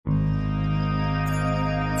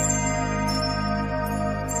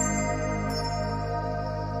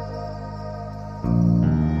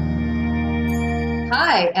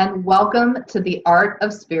Hi, and welcome to the Art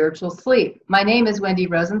of Spiritual Sleep. My name is Wendy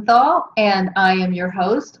Rosenthal, and I am your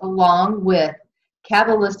host, along with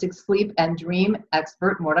Kabbalistic sleep and dream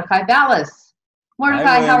expert Mordecai Ballas. Hi,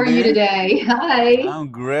 Mordecai, how are you Wendy. today? Hi.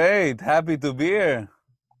 I'm great. Happy to be here.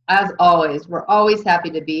 As always, we're always happy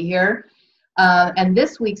to be here. And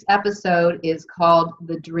this week's episode is called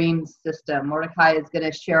The Dream System. Mordecai is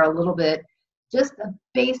going to share a little bit, just the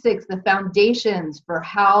basics, the foundations for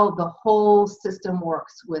how the whole system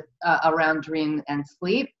works with around dream and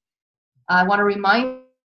sleep. I want to remind you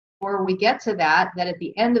before we get to that at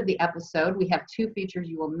the end of the episode, we have two features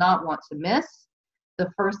you will not want to miss. The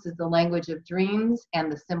first is the language of dreams and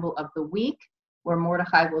the symbol of the week, where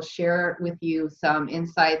Mordecai will share with you some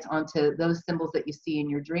insights onto those symbols that you see in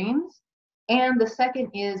your dreams. And the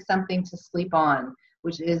second is something to sleep on,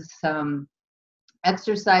 which is some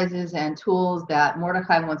exercises and tools that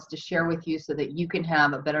Mordecai wants to share with you so that you can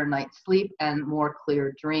have a better night's sleep and more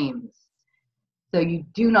clear dreams. So you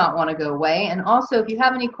do not want to go away. And also, if you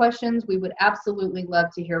have any questions, we would absolutely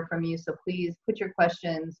love to hear from you. So please put your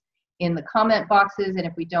questions in the comment boxes. And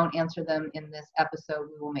if we don't answer them in this episode,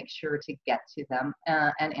 we will make sure to get to them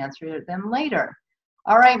and answer them later.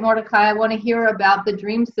 All right, Mordecai, I want to hear about the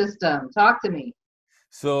dream system. Talk to me.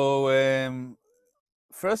 So,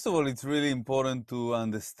 first of all, it's really important to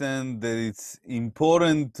understand that it's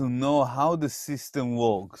important to know how the system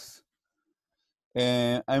works.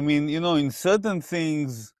 I mean, in certain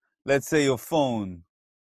things, let's say your phone,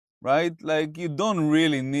 right? Like you don't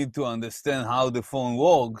really need to understand how the phone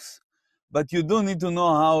works, but you do need to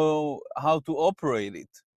know how to operate it.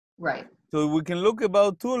 Right. So we can look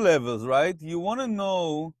about two levels, right? You want to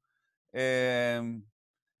know um,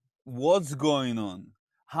 what's going on,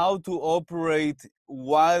 how to operate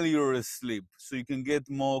while you're asleep so you can get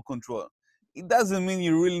more control. It doesn't mean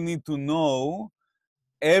you really need to know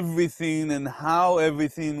everything and how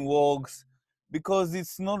everything works because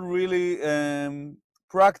it's not really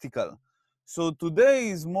practical. So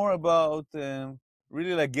today is more about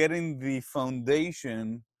really like getting the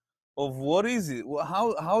foundation of what is it,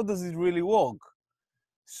 how does it really work,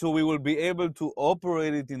 so we will be able to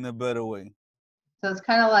operate it in a better way. So it's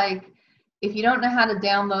kind of like if you don't know how to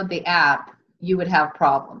download the app, you would have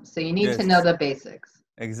problems. So you need to know Yes, the basics.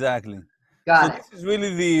 exactly. So Got it. this is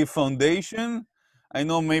really the foundation. I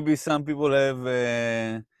know maybe some people have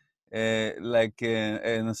an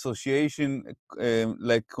association,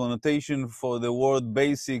 like connotation for the word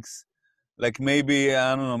basics, like maybe,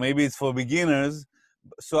 I don't know, maybe it's for beginners.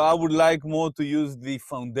 So I would like more to use the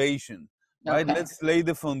foundation, right? Okay. Let's lay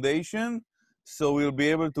the foundation so we'll be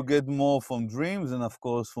able to get more from dreams and of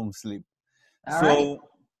course from sleep. All right. So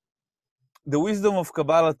the wisdom of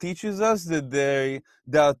Kabbalah teaches us that there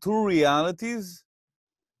are two realities,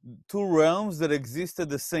 two realms that exist at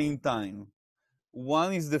the same time.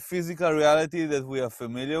 One is the physical reality that we are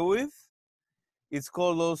familiar with. It's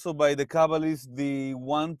called also by the Kabbalists the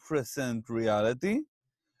 1% reality,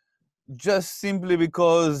 just simply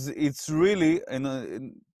because it's really,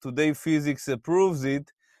 and today physics approves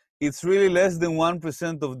it, it's really less than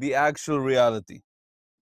 1% of the actual reality.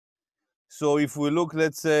 So if we look,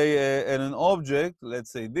 let's say, at an object,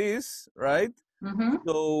 let's say this, right? Mm-hmm.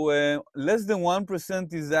 So less than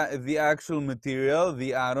 1% is the actual material,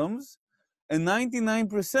 the atoms, and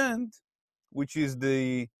 99%, which is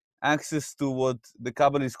the access to what the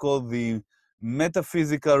Kabbalists call the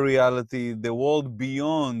metaphysical reality, the world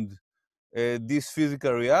beyond this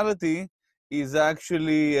physical reality, is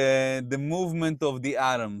actually the movement of the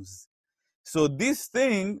atoms. So this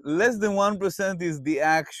thing, less than 1% is the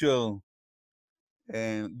actual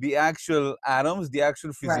atoms, the actual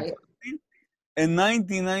Right. physicality, and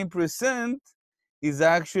 99% is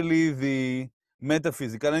actually the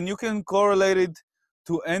metaphysical. And you can correlate it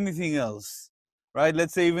to anything else, right?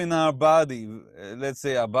 Let's say even our body, let's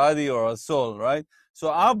say our body or our soul, right? So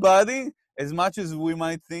our body, as much as we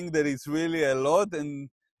might think that it's really a lot and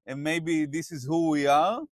maybe this is who we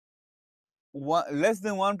are, less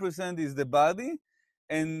than 1% is the body,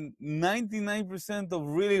 and 99% of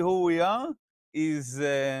really who we are is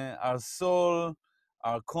our soul,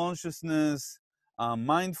 our consciousness, our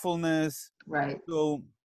mindfulness. Right. So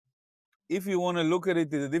if you want to look at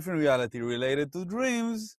it in a different reality related to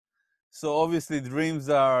dreams, so obviously dreams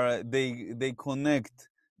are, they connect,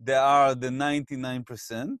 they are the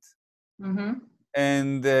 99%. Mm-hmm.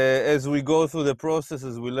 And as we go through the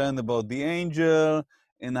processes, we learn about the angel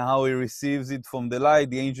and how he receives it from the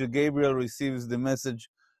light. The angel Gabriel receives the message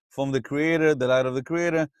from the creator, the light of the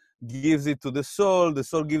creator, gives it to the soul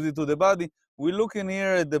gives it to the body. We're looking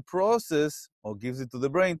here at the process, or gives it to the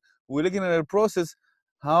brain. We're looking at the process,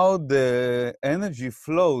 how the energy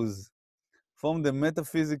flows from the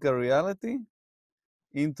metaphysical reality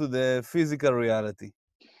into the physical reality.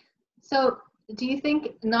 So, do you think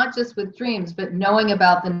not just with dreams, but knowing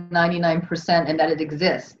about the 99% and that it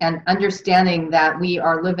exists and understanding that we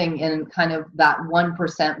are living in kind of that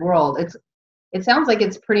 1% world, it sounds like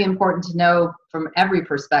it's pretty important to know from every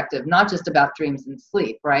perspective, not just about dreams and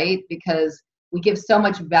sleep, right? Because we give so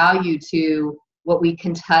much value to what we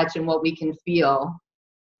can touch and what we can feel.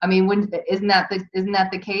 I mean, isn't that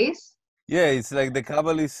the case? Yeah, it's like the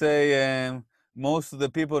Kabbalists say, most of the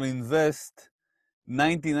people invest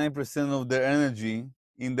 99% of their energy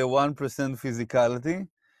in the 1% physicality,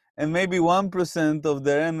 and maybe 1% of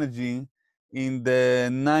their energy in the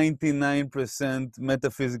 99%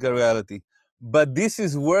 metaphysical reality. But this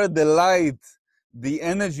is where the light, the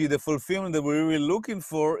energy, the fulfillment that we're really looking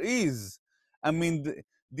for is. I mean,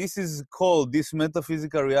 this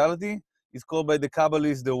metaphysical reality is called by the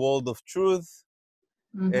Kabbalists the world of truth.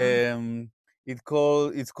 Mm-hmm.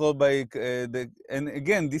 It's called by and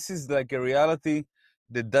again, this is like a reality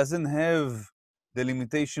that doesn't have the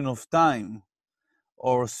limitation of time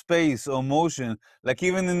or space or motion, like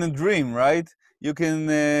even in a dream, right? You can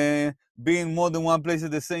be in more than one place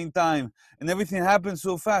at the same time, and everything happens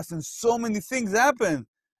so fast, and so many things happen,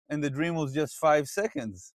 and the dream was just 5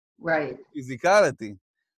 seconds. Right. Physicality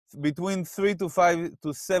between 3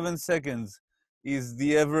 to 7 seconds is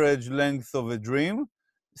the average length of a dream.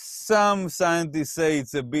 Some scientists say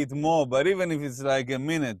it's a bit more, but even if it's like a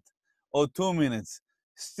minute or 2 minutes,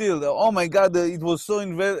 still, oh my God, it was so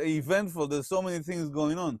eventful. There's so many things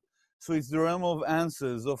going on. So it's the realm of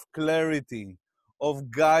answers, of clarity,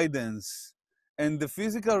 of guidance. And the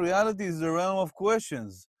physical reality is the realm of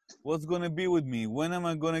questions. What's going to be with me? When am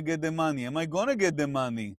I going to get the money? Am I going to get the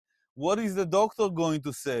money? What is the doctor going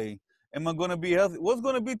to say? Am I going to be healthy? What's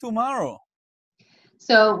going to be tomorrow?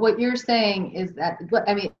 So what you're saying is that,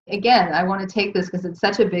 I mean, again, I want to take this because it's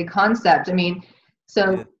such a big concept. I mean,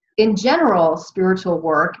 so Yeah. in general, spiritual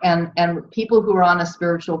work and people who are on a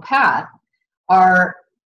spiritual path are,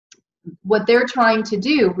 what they're trying to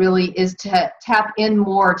do really is to tap in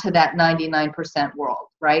more to that 99% world,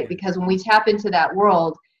 right? Yeah. Because when we tap into that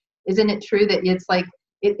world, isn't it true that it's like,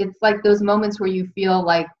 it's like those moments where you feel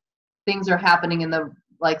like things are happening in the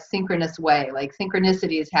like synchronous way, like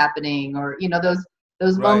synchronicity is happening, or those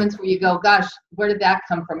Right. moments where you go, gosh, where did that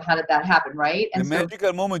come from? How did that happen? Right. The And so,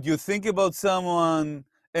 magical moment, you think about someone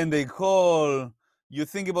and they call, you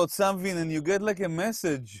think about something and you get like a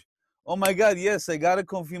message. Oh my God, yes, I got a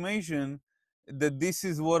confirmation that this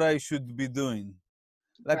is what I should be doing.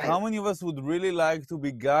 Like, right, how many of us would really like to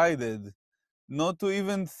be guided, not to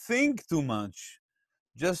even think too much,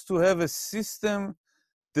 just to have a system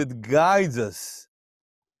that guides us,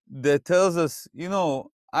 that tells us,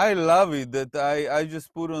 I love it that I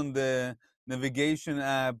just put on the navigation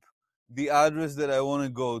app the address that I want to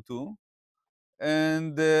go to.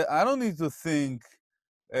 And I don't need to think,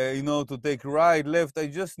 to take right, left. I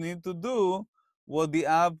just need to do what the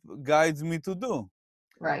app guides me to do.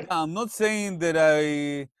 right, Now, I'm not saying that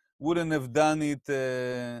I wouldn't have done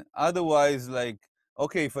it otherwise, like,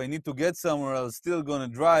 okay, if I need to get somewhere, I'm still going to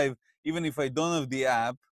drive, even if I don't have the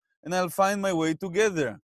app, and I'll find my way to get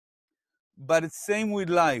there. But it's same with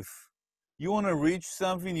life. You want to reach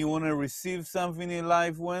something, you want to receive something in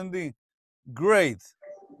life, Wendy? Great.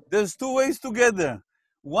 There's two ways to get there.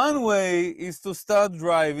 One way is to start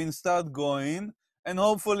driving, start going, and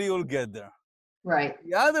hopefully you'll get there. right,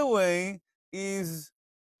 The other way is,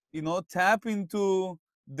 tap into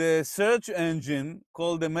the search engine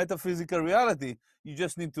called the metaphysical reality. You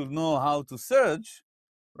just need to know how to search,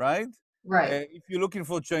 right? right. If you're looking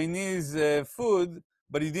for Chinese food,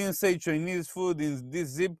 but you didn't say Chinese food in this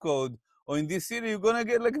zip code or in this city, you're gonna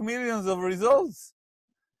get like millions of results.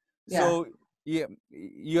 Yeah, So yeah,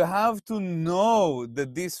 you have to know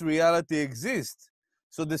that this reality exists.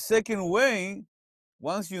 So the second way,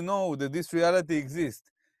 once you know that this reality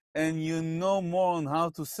exists and you know more on how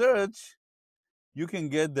to search, you can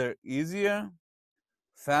get there easier,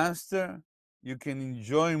 faster, you can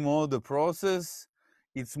enjoy more the process,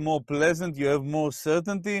 it's more pleasant, you have more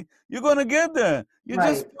certainty, you're gonna get there. You right.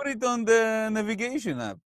 just put it on the navigation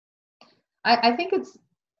app. I think it's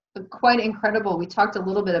quite incredible. We talked a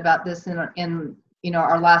little bit about this in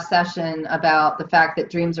our last session about the fact that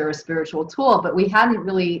dreams are a spiritual tool, but we hadn't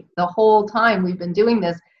really, the whole time we've been doing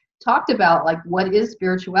this, talked about like what is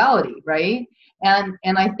spirituality, right? And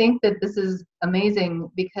I think that this is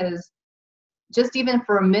amazing because just even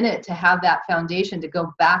for a minute to have that foundation, to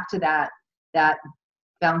go back to that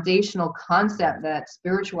foundational concept that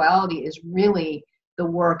spirituality is really the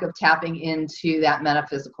work of tapping into that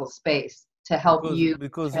metaphysical space to help because you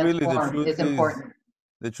because really transform is important.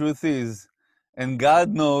 the truth is And God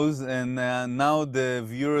knows, and now the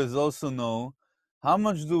viewers also know, how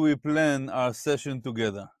much do we plan our session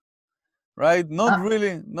together, right? Not Uh,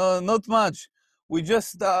 really, no, not much. We just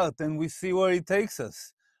start and we see where it takes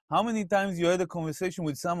us. How many times you had a conversation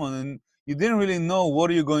with someone and you didn't really know what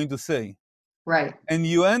are you going to say? right. And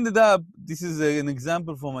you ended up, this is an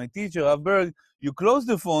example from my teacher, Avberg, you close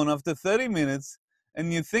the phone after 30 minutes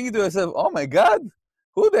and you think to yourself, oh my God,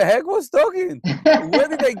 who the heck was talking? Where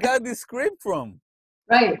did I get this script from?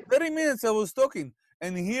 Right. 30 minutes I was talking.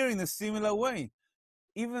 And here in a similar way,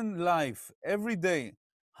 even life, every day,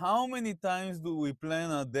 how many times do we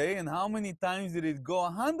plan our day and how many times did it go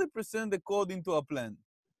 100% according to our plan?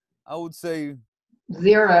 I would say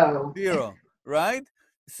Zero. 0, right?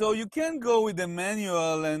 So you can't go with the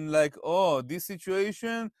manual and like, oh, this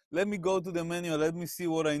situation, let me go to the manual, let me see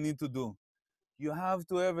what I need to do. You have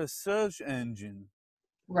to have a search engine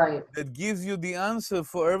Right. that gives you the answer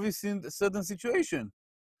for every certain situation.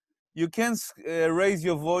 You can't raise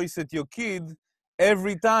your voice at your kid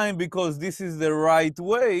every time because this is the right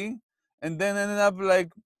way, and then end up like,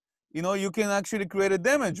 you can actually create a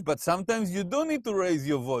damage. But sometimes you do need to raise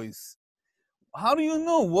your voice. How do you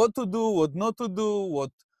know what to do, what not to do,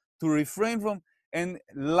 what to refrain from? And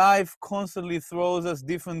life constantly throws us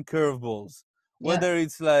different curveballs, Yes. whether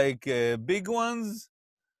it's like big ones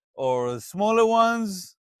or smaller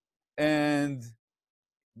ones. And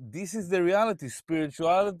this is the reality.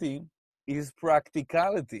 Spirituality is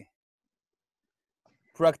practicality.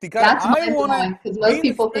 Practicality. That's I mind want to, blowing because most being a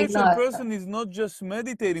people think spiritual not. person is not just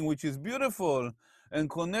meditating, which is beautiful, and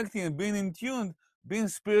connecting and being in tune. Being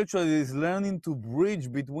spiritual is learning to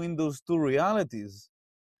bridge between those two realities.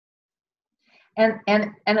 And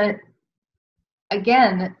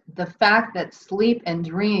again, the fact that sleep and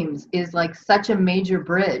dreams is like such a major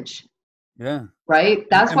bridge, Yeah. right? And,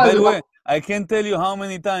 That's and why by we the want. way, I can't tell you how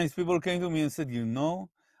many times people came to me and said,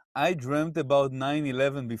 I dreamt about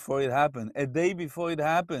 9/11 before it happened, a day before it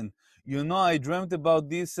happened. I dreamt about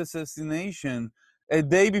this assassination a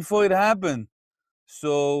day before it happened.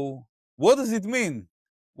 So, what does it mean?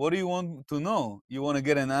 What do you want to know? You want to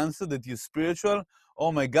get an answer that you're spiritual?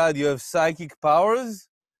 Oh my God, you have psychic powers?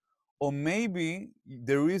 Or maybe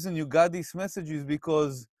the reason you got this message is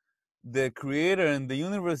because the creator and the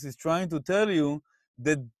universe is trying to tell you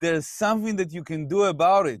that there's something that you can do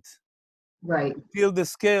about it. Right. To tilt the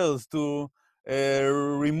scales, to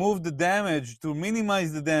remove the damage, to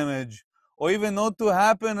minimize the damage, or even not to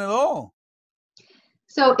happen at all.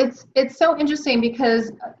 So it's so interesting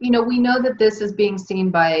because we know that this is being seen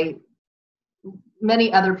by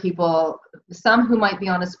many other people, some who might be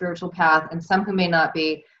on a spiritual path and some who may not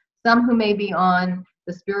be, some who may be on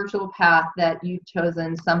the spiritual path that you've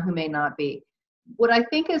chosen, some who may not be. What I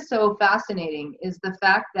think is so fascinating is the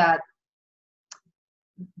fact that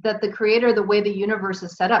the creator, the way the universe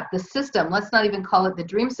is set up, the system, let's not even call it the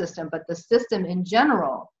dream system, but the system in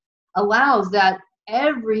general allows that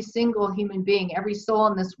every single human being, every soul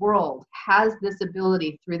in this world has this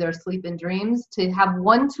ability through their sleep and dreams to have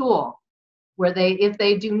one tool where if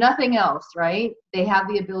they do nothing else, right, they have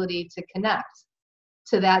the ability to connect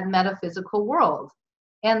to that metaphysical world.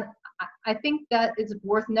 And I think that is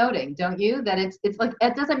worth noting, don't you? That it's like,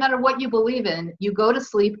 it doesn't matter what you believe in, you go to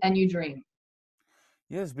sleep and you dream.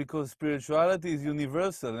 Yes, because spirituality is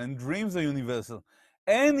universal and dreams are universal.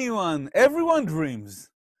 Everyone dreams.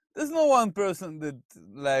 There's no one person that,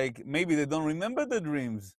 like, maybe they don't remember the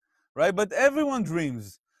dreams, right? But everyone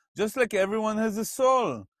dreams, just like everyone has a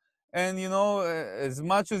soul. And, as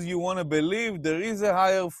much as you want to believe there is a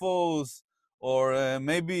higher force, or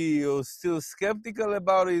maybe you're still skeptical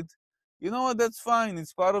about it, you know what? That's fine.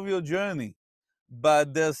 It's part of your journey.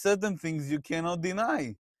 But there are certain things you cannot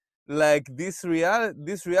deny, like this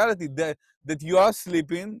reality that you are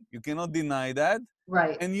sleeping, you cannot deny that,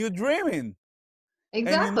 Right. and you're dreaming. And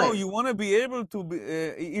Exactly. you want to be able to be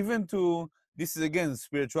even to, this is again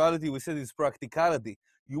spirituality, we said it's practicality.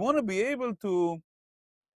 You want to be able to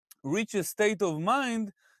reach a state of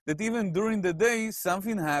mind that even during the day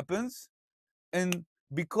something happens, and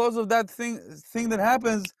because of that thing that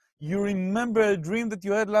happens, you remember a dream that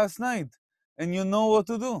you had last night and you know what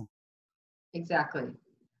to do. Exactly.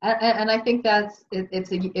 And I think that's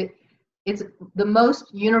it's the most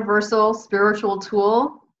universal spiritual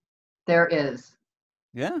tool there is.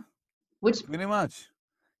 Yeah, Which pretty much.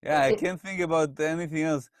 Yeah, I it, can't think about anything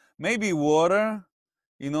else. Maybe water,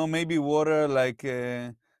 maybe water, like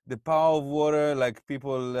the power of water, like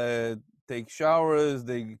people take showers,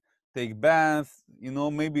 they take baths,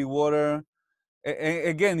 maybe water.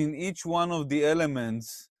 Again, in each one of the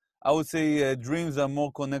elements, I would say dreams are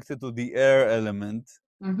more connected to the air element,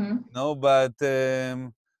 mm-hmm. but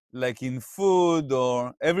like in food,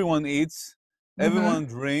 or everyone eats, Mm-hmm. everyone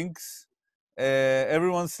drinks,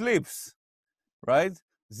 everyone sleeps, right?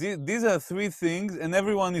 These are three things, and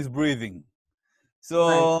everyone is breathing. Right.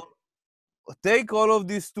 So take all of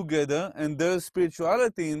this together, and there's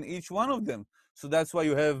spirituality in each one of them. So that's why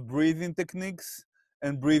you have breathing techniques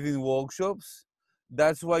and breathing workshops.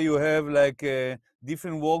 That's why you have like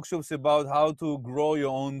different workshops about how to grow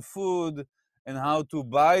your own food and how to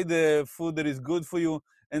buy the food that is good for you.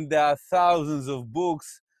 And there are thousands of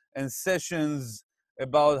books and sessions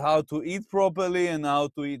about how to eat properly and how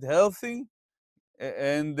to eat healthy.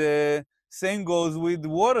 And same goes with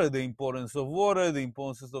water, the importance of water, the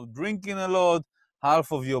importance of drinking a lot,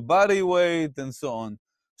 half of your body weight, and so on.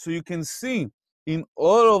 So you can see in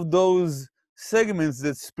all of those segments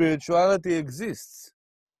that spirituality exists.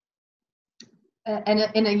 And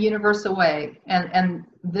in a universal way. And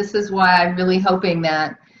this is why I'm really hoping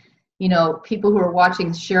that, you know, people who are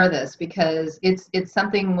watching share this, because it's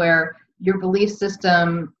something where your belief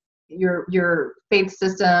system, your faith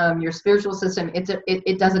system, your spiritual system,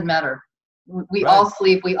 it doesn't matter. We Right. all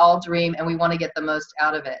sleep, we all dream, and we want to get the most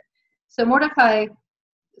out of it. So Mordecai,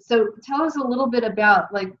 so tell us a little bit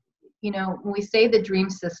about, like, you know, when we say the dream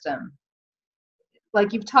system,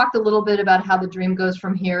 like you've talked a little bit about how the dream goes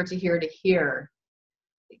from here to here to here.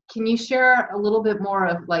 Can you share a little bit more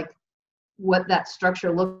of like what that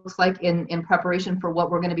structure looks like in preparation for what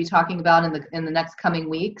we're going to be talking about in the next coming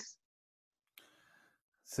weeks?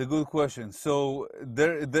 It's a good question. So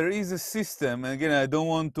there is a system, and again, I don't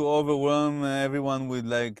want to overwhelm everyone with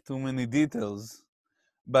like too many details,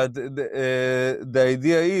 but the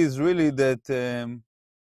idea is really that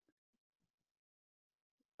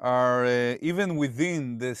are even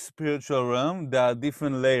within the spiritual realm, there are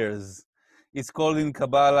different layers. It's called in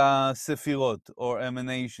Kabbalah Sefirot, or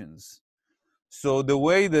emanations. So the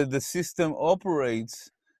way that the system operates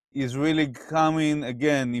is really coming,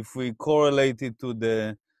 again, if we correlate it to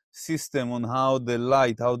the system on how the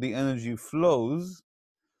light, how the energy flows.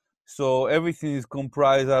 So everything is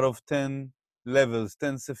comprised out of 10 levels,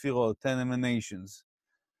 10 Sefirot, 10 emanations.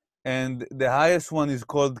 And the highest one is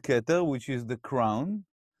called Keter, which is the crown.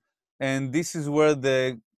 And this is where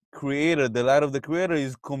the creator, the light of the creator,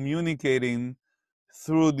 is communicating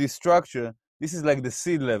through this structure. This is like the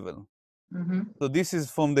seed level. Mm-hmm. So this is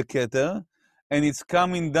from the Keter, and it's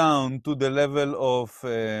coming down to the level of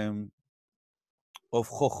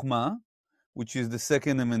Chokhmah, which is the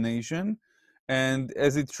second emanation. And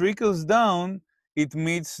as it trickles down, it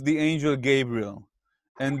meets the angel Gabriel.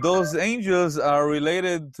 And those angels are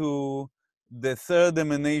related to the third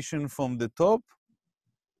emanation from the top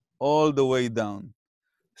all the way down.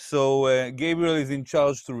 So Gabriel is in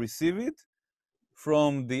charge to receive it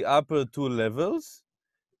from the upper two levels,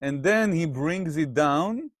 and then he brings it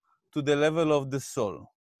down to the level of the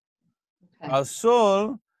soul. Okay. Our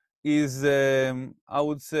soul is, I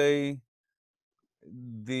would say,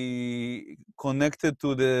 the connected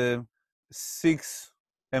to the six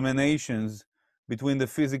emanations between the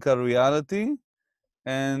physical reality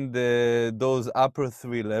and those upper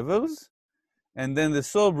three levels. And then the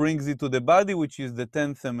soul brings it to the body, which is the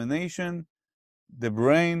 10th emanation, the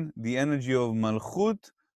brain, the energy of Malchut,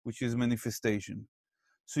 which is manifestation.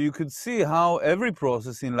 So you could see how every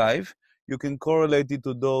process in life, you can correlate it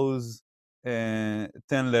to those 10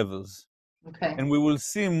 levels. Okay. And we will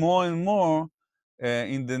see more and more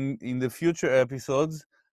in the future episodes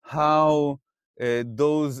how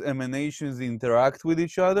those emanations interact with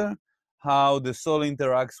each other, how the soul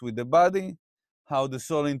interacts with the body, how the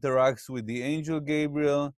soul interacts with the angel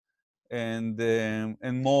Gabriel, and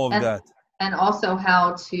more of And that. and also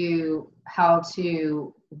how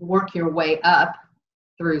to work your way up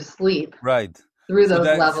through sleep, Right. through So those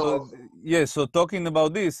that so levels. yeah, so talking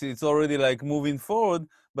about this, it's already like moving forward,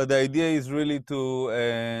 but the idea is really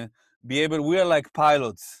to be able, we are like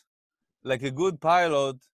pilots. Like a good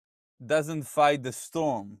pilot doesn't fight the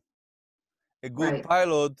storm. A good Right.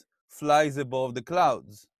 pilot flies above the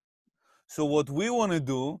clouds. So what we want to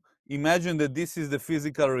do, imagine that this is the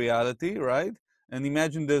physical reality, right? And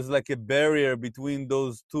imagine there's like a barrier between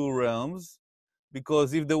those two realms,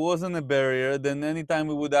 because if there wasn't a barrier, then anytime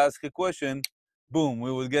we would ask a question, boom,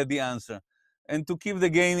 we would get the answer. And to keep the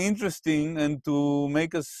game interesting and to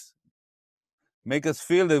make us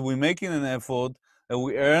feel that we're making an effort and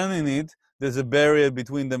we're earning it, there's a barrier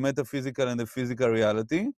between the metaphysical and the physical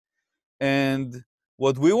reality. And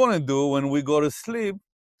what we want to do when we go to sleep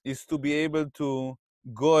is to be able to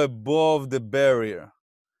go above the barrier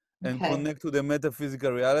and Okay. connect to the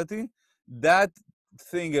metaphysical reality. That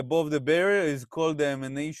thing above the barrier is called the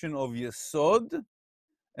emanation of Yesod,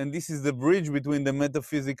 and this is the bridge between the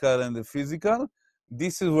metaphysical and the physical,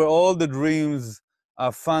 This is where all the dreams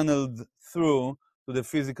are funneled through to the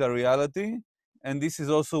physical reality. And this is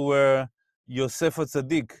also where Yosef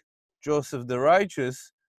HaTzadik, Joseph the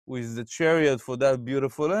Righteous, who is the chariot for that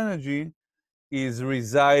beautiful energy, is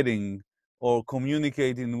residing or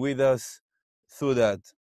communicating with us through that.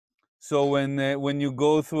 So when you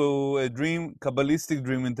go through a dream, Kabbalistic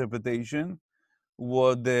dream interpretation,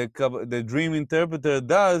 what the dream interpreter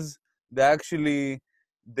does,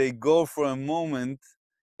 they go for a moment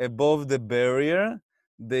above the barrier,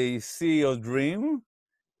 they see your dream,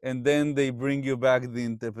 and then they bring you back the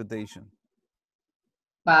interpretation.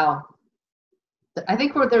 Wow. I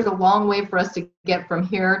think there's a long way for us to get from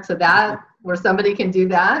here to that, where somebody can do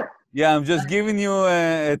that. Yeah, I'm just giving you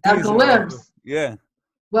a glimpse. Yeah.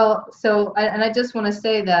 Well, and I just want to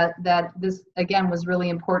say that this, again, was really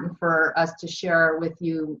important for us to share with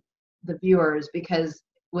you, the viewers, because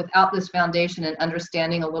without this foundation and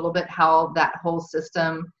understanding a little bit how that whole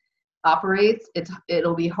system operates,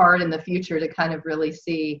 it'll be hard in the future to kind of really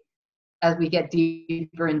see as we get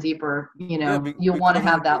deeper and deeper. You'll want to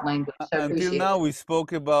have that language. So until now, we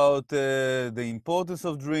spoke about the importance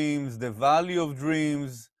of dreams, the value of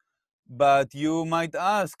dreams, but you might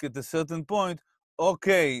ask at a certain point,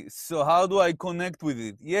 okay, so how do I connect with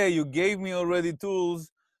it? Yeah, you gave me already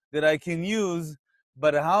tools that I can use,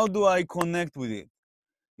 but how do I connect with it?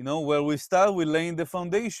 Where we start with laying the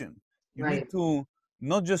foundation. You need to,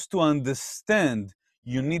 not just to understand,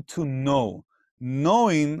 you need to know.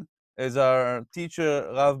 Knowing, as our teacher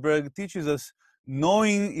Rav Berg teaches us,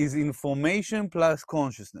 knowing is information plus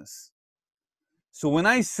consciousness. So when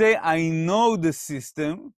I say I know the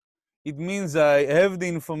system, it means I have the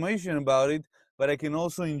information about it, but I can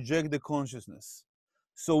also inject the consciousness.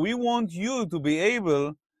 So we want you to be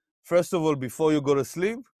able, first of all, before you go to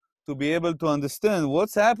sleep, to be able to understand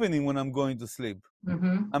what's happening when I'm going to sleep.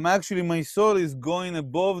 Mm-hmm. My soul is going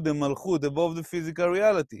above the malchut, above the physical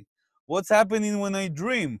reality. What's happening when I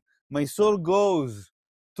dream? My soul goes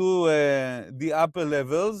to the upper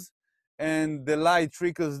levels, and the light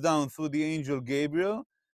trickles down through the angel Gabriel,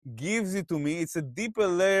 gives it to me. It's a deeper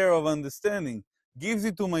layer of understanding. Gives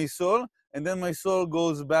it to my soul, and then my soul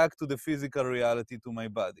goes back to the physical reality, to my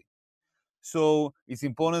body. So it's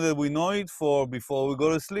important that we know it for before we go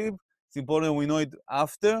to sleep. It's important we know it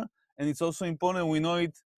after, and it's also important we know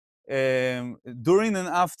it during and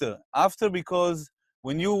after. After, because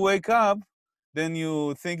when you wake up, then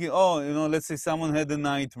you're thinking, oh, let's say someone had a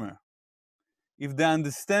nightmare. If they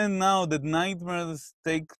understand now that nightmares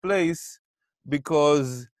take place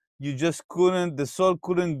because you just couldn't, the soul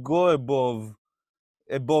couldn't go above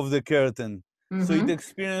the curtain. Mm-hmm. So it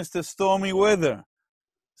experienced a stormy weather.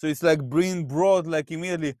 So it's like being brought like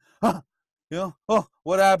immediately, oh,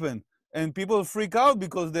 what happened? And people freak out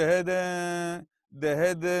because they had a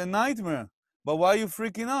nightmare. But why are you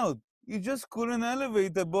freaking out? You just couldn't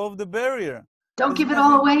elevate above the barrier. Don't give it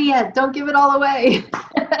all away yet. Don't give it all away.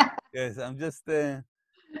 Yes, I'm just, I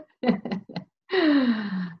can't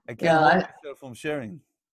hold myself from sharing.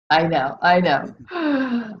 I know.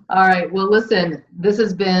 All right. Well, listen, this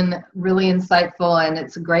has been really insightful, and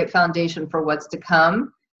it's a great foundation for what's to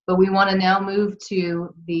come. But we want to now move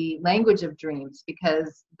to the language of dreams,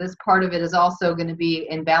 because this part of it is also going to be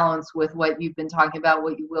in balance with what you've been talking about,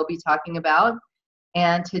 what you will be talking about.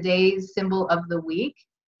 And today's symbol of the week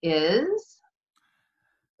is?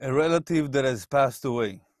 A relative that has passed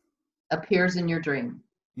away. Appears in your dream.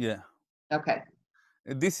 Yeah. Okay.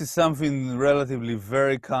 This is something relatively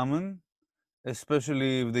very common,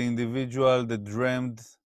 especially if the individual that dreamed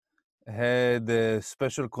had a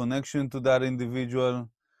special connection to that individual.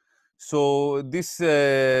 So this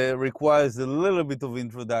requires a little bit of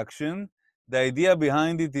introduction. The idea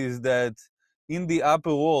behind it is that in the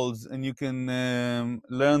upper worlds, and you can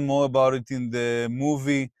learn more about it in the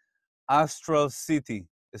movie Astral City,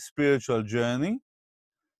 A Spiritual Journey.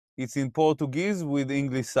 It's in Portuguese with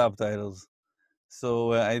English subtitles.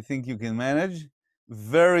 So I think you can manage.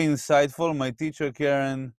 Very insightful. My teacher,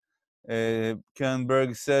 Karen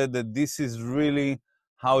Berg, said that this is really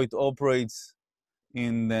how it operates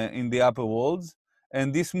in the upper worlds.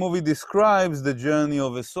 And this movie describes the journey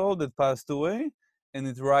of a soul that passed away, and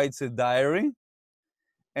it writes a diary.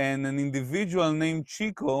 And an individual named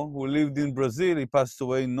Chico, who lived in Brazil, he passed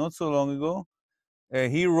away not so long ago,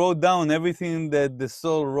 he wrote down everything that the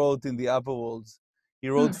soul wrote in the upper worlds. He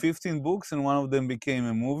wrote 15 books, and one of them became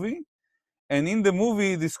a movie. And in the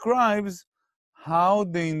movie, he describes how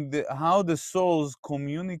the souls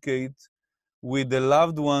communicate with the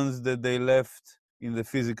loved ones that they left in the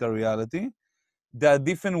physical reality. There are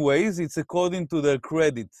different ways. It's according to their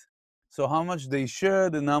credit. So how much they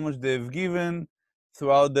shared and how much they've given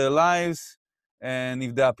throughout their lives. and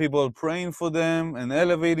if there are people praying for them and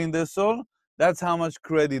elevating their soul, that's how much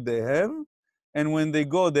credit they have. And when they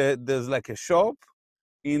go there, there's like a shop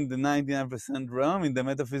in the 99% realm, in the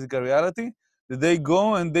metaphysical reality, that they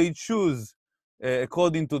go and they choose,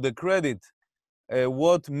 according to the credit,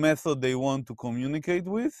 what method they want to communicate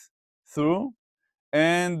with through,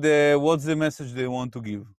 and what's the message they want to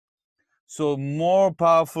give. So more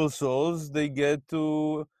powerful souls, they get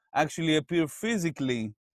to actually appear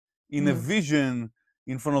physically in a vision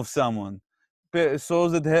in front of someone.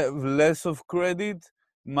 Souls that have less of credit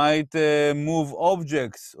might move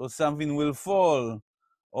objects, or something will fall,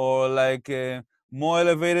 or like more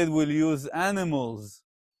elevated will use animals.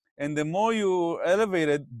 And the more you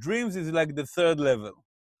elevated, dreams is like the third level.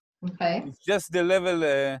 Okay. It's just the level,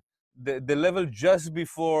 the level just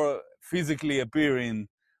before physically appearing,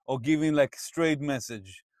 or giving like straight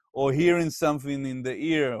message, or hearing something in the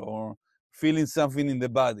ear, or feeling something in the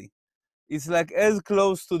body. It's like as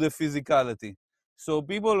close to the physicality. So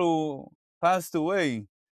people who passed away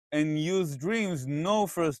and use dreams know,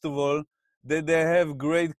 first of all, that they have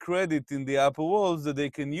great credit in the upper worlds, that they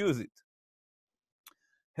can use it.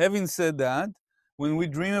 Having said that, when we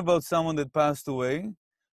dream about someone that passed away,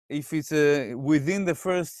 if it's within the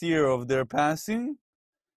first year of their passing,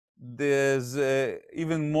 there's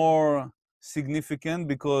even more significance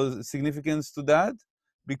to that,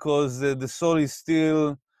 because the soul is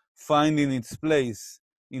still finding its place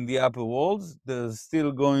in the upper worlds. It's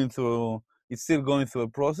still going through a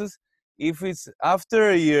process. If it's after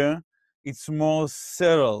a year, it's more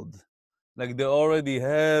settled, like they already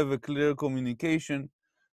have a clear communication.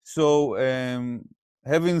 So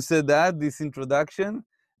having said that, this introduction,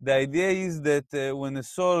 the idea is that when a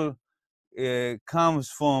soul comes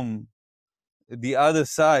from the other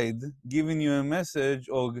side, giving you a message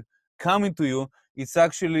or coming to you, it's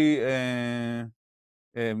actually,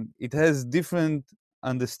 it has different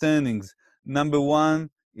understandings. Number one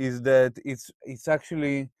is that it's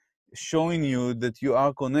actually showing you that you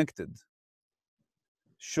are connected,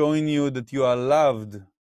 showing you that you are loved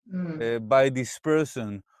by this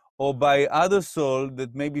person, or by other soul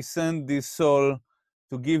that maybe send this soul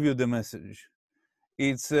to give you the message.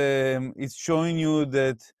 It's showing you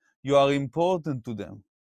that you are important to them,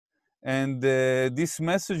 and this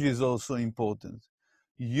message is also important.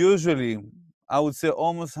 Usually, I would say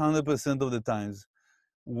almost 100% of the times,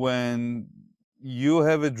 when you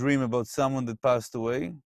have a dream about someone that passed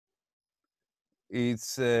away,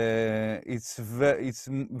 it's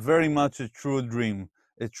very much a true dream,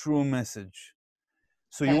 a true message.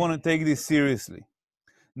 So you want to take this seriously.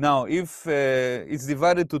 Now, if it's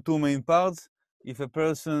divided to two main parts, if a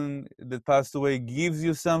person that passed away gives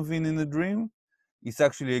you something in a dream, it's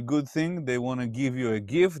actually a good thing. They want to give you a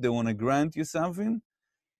gift. They want to grant you something.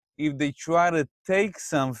 If they try to take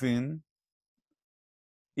something,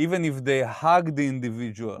 even if they hug the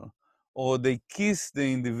individual or they kiss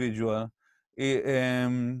the individual,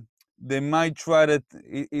 they might try to,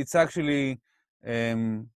 it's actually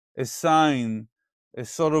a sign, a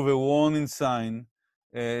sort of a warning sign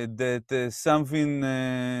that something,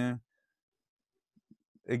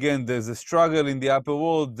 again, there's a struggle in the upper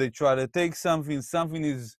world. They try to take something, something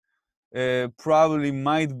is probably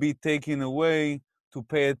might be taken away, to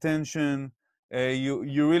pay attention.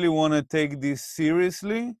 You really want to take this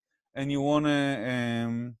seriously, and you want to,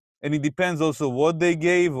 and it depends also what they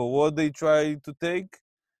gave or what they try to take.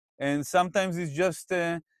 And sometimes it's just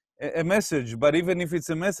a message, but even if it's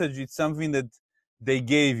a message, it's something that they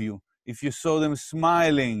gave you. If you saw them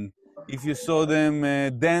smiling, if you saw them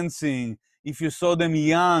dancing, if you saw them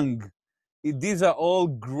young, these are all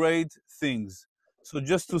great things. So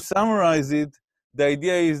just to summarize it, the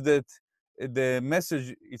idea is that the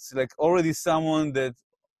message, it's like already someone that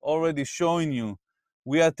already showing you,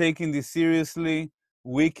 we are taking this seriously,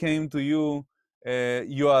 we came to you,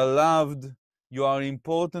 you are loved, you are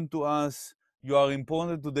important to us, you are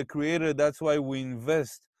important to the Creator. That's why we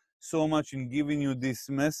invest so much in giving you this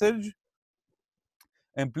message.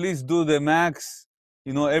 And please do the max,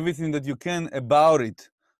 everything that you can about it.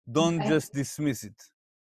 Don't just dismiss it.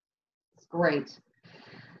 Great.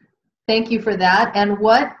 Thank you for that. And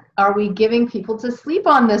what are we giving people to sleep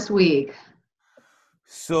on this week?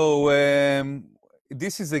 So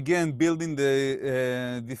this is again building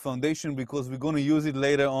the foundation, because we're going to use it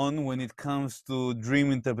later on when it comes to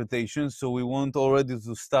dream interpretation. So we want already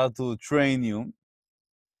to start to train you.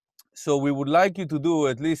 So we would like you to do,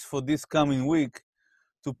 at least for this coming week,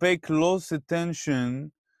 to pay close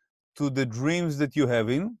attention to the dreams that you're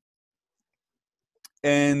having,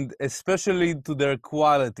 and especially to their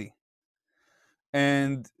quality.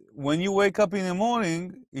 And when you wake up in the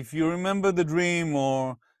morning, if you remember the dream,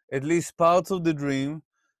 or at least parts of the dream.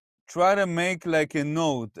 Try to make like a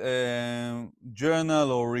note,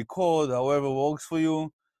 journal or record, however works for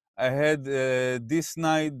you. I had this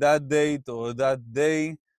night, that date, or that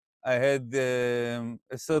day, I had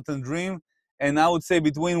a certain dream. And I would say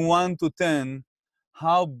between 1 to 10,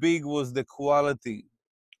 how big was the quality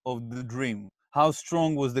of the dream? How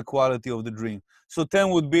strong was the quality of the dream? So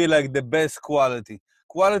 10 would be like the best quality.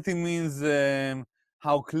 Quality means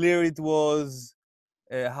how clear it was,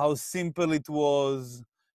 how simple it was,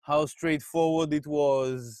 how straightforward it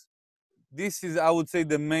was. This is, I would say,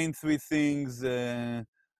 the main three things in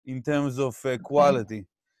terms of Okay. quality.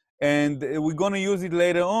 And we're going to use it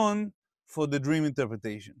later on for the dream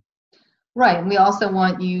interpretation. Right, and we also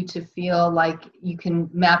want you to feel like you can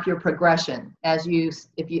map your progression as you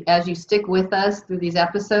stick with us through these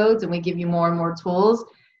episodes, and we give you more and more tools.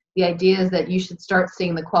 The idea is that you should start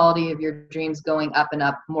seeing the quality of your dreams going up and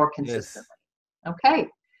up more Yes. consistently. Okay.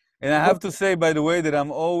 And I have to say, by the way, that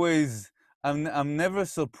I'm never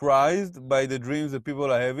surprised by the dreams that people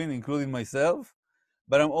are having, including myself,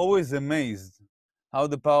 but I'm always amazed how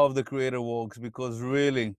the power of the creator works, because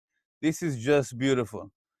really, this is just beautiful.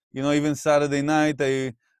 You know, even Saturday night,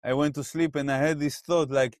 I went to sleep and I had this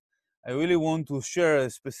thought, like, I really want to share a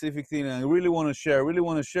specific thing, and I really want to share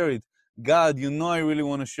it. God, you know I really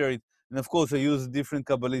want to share it. And of course, I use different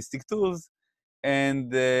Kabbalistic tools.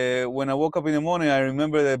 And when I woke up in the morning, I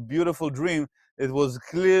remember a beautiful dream. It was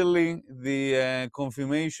clearly the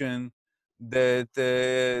confirmation that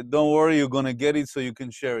don't worry, you're going to get it so you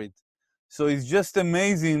can share it. So it's just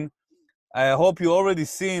amazing. I hope you already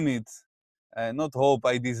seen it. Not hope,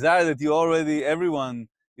 I desire that everyone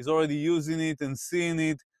is already using it and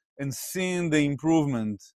seeing the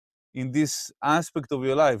improvement in this aspect of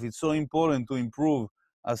your life. It's so important to improve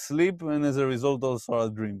our sleep and as a result also our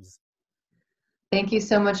dreams. Thank you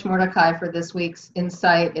so much, Mordecai, for this week's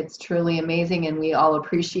insight. It's truly amazing, and we all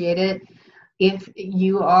appreciate it. If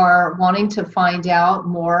you are wanting to find out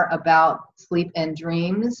more about sleep and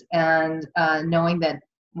dreams, and knowing that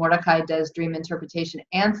Mordecai does dream interpretation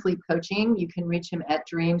and sleep coaching, you can reach him at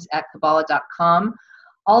dreams@kabbalah.com.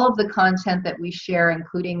 All of the content that we share,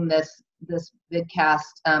 including this vidcast,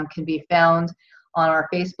 can be found on our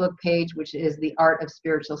Facebook page, which is The Art of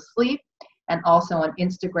Spiritual Sleep, and also on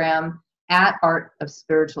Instagram at Art of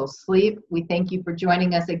Spiritual Sleep. We thank you for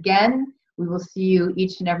joining us again. We will see you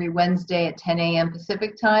each and every Wednesday at 10 a.m.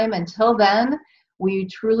 Pacific time. Until then, we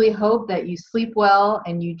truly hope that you sleep well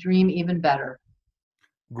and you dream even better.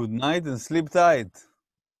 Good night and sleep tight.